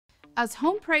as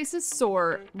home prices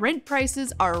soar, rent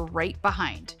prices are right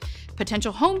behind.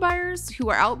 Potential home buyers who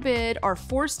are outbid are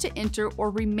forced to enter or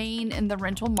remain in the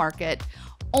rental market,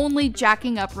 only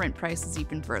jacking up rent prices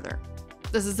even further.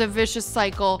 This is a vicious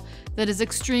cycle that is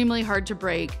extremely hard to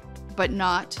break, but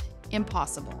not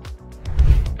impossible.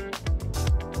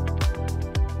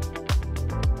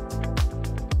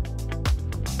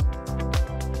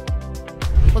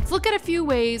 Let's look at a few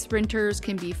ways renters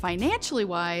can be financially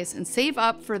wise and save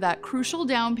up for that crucial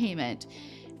down payment.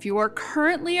 If you are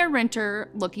currently a renter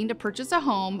looking to purchase a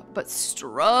home but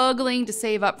struggling to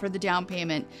save up for the down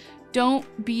payment,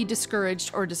 don't be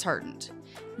discouraged or disheartened.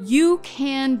 You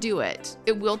can do it.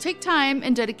 It will take time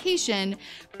and dedication,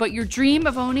 but your dream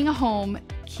of owning a home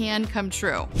can come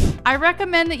true. I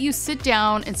recommend that you sit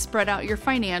down and spread out your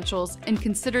financials and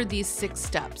consider these 6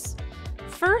 steps.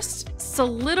 First,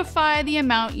 solidify the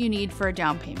amount you need for a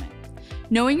down payment.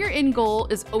 Knowing your end goal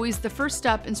is always the first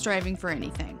step in striving for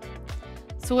anything.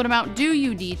 So what amount do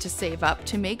you need to save up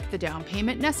to make the down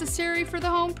payment necessary for the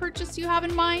home purchase you have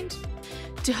in mind?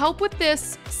 To help with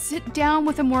this, sit down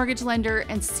with a mortgage lender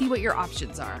and see what your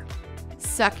options are.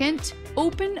 Second,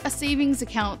 open a savings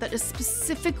account that is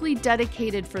specifically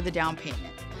dedicated for the down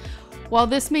payment. While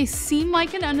this may seem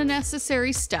like an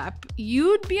unnecessary step,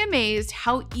 you'd be amazed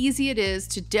how easy it is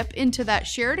to dip into that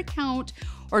shared account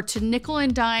or to nickel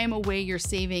and dime away your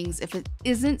savings if it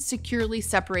isn't securely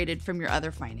separated from your other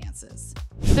finances.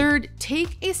 Third,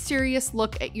 take a serious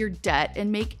look at your debt and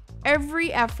make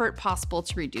every effort possible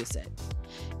to reduce it.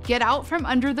 Get out from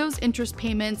under those interest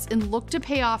payments and look to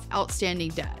pay off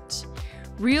outstanding debt.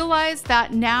 Realize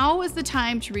that now is the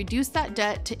time to reduce that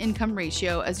debt to income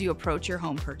ratio as you approach your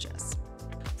home purchase.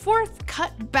 Fourth,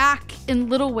 cut back in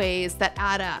little ways that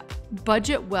add up.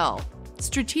 Budget well.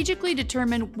 Strategically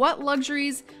determine what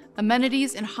luxuries,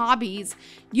 amenities, and hobbies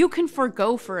you can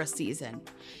forego for a season.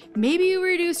 Maybe you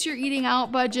reduce your eating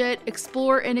out budget,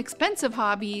 explore inexpensive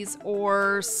hobbies,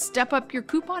 or step up your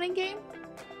couponing game.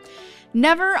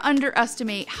 Never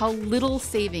underestimate how little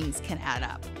savings can add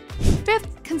up.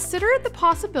 Fifth, consider the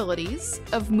possibilities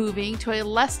of moving to a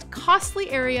less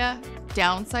costly area,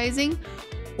 downsizing,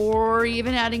 or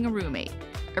even adding a roommate.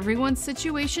 Everyone's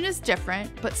situation is different,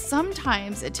 but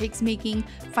sometimes it takes making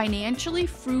financially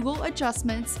frugal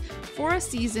adjustments for a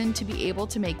season to be able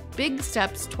to make big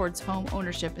steps towards home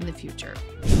ownership in the future.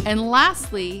 And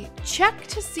lastly, check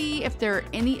to see if there are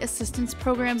any assistance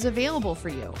programs available for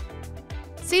you.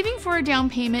 Saving for a down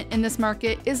payment in this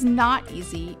market is not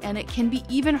easy, and it can be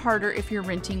even harder if you're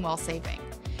renting while saving.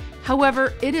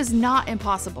 However, it is not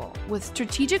impossible. With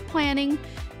strategic planning,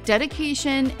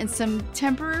 dedication, and some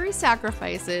temporary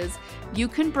sacrifices, you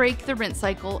can break the rent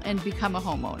cycle and become a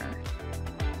homeowner.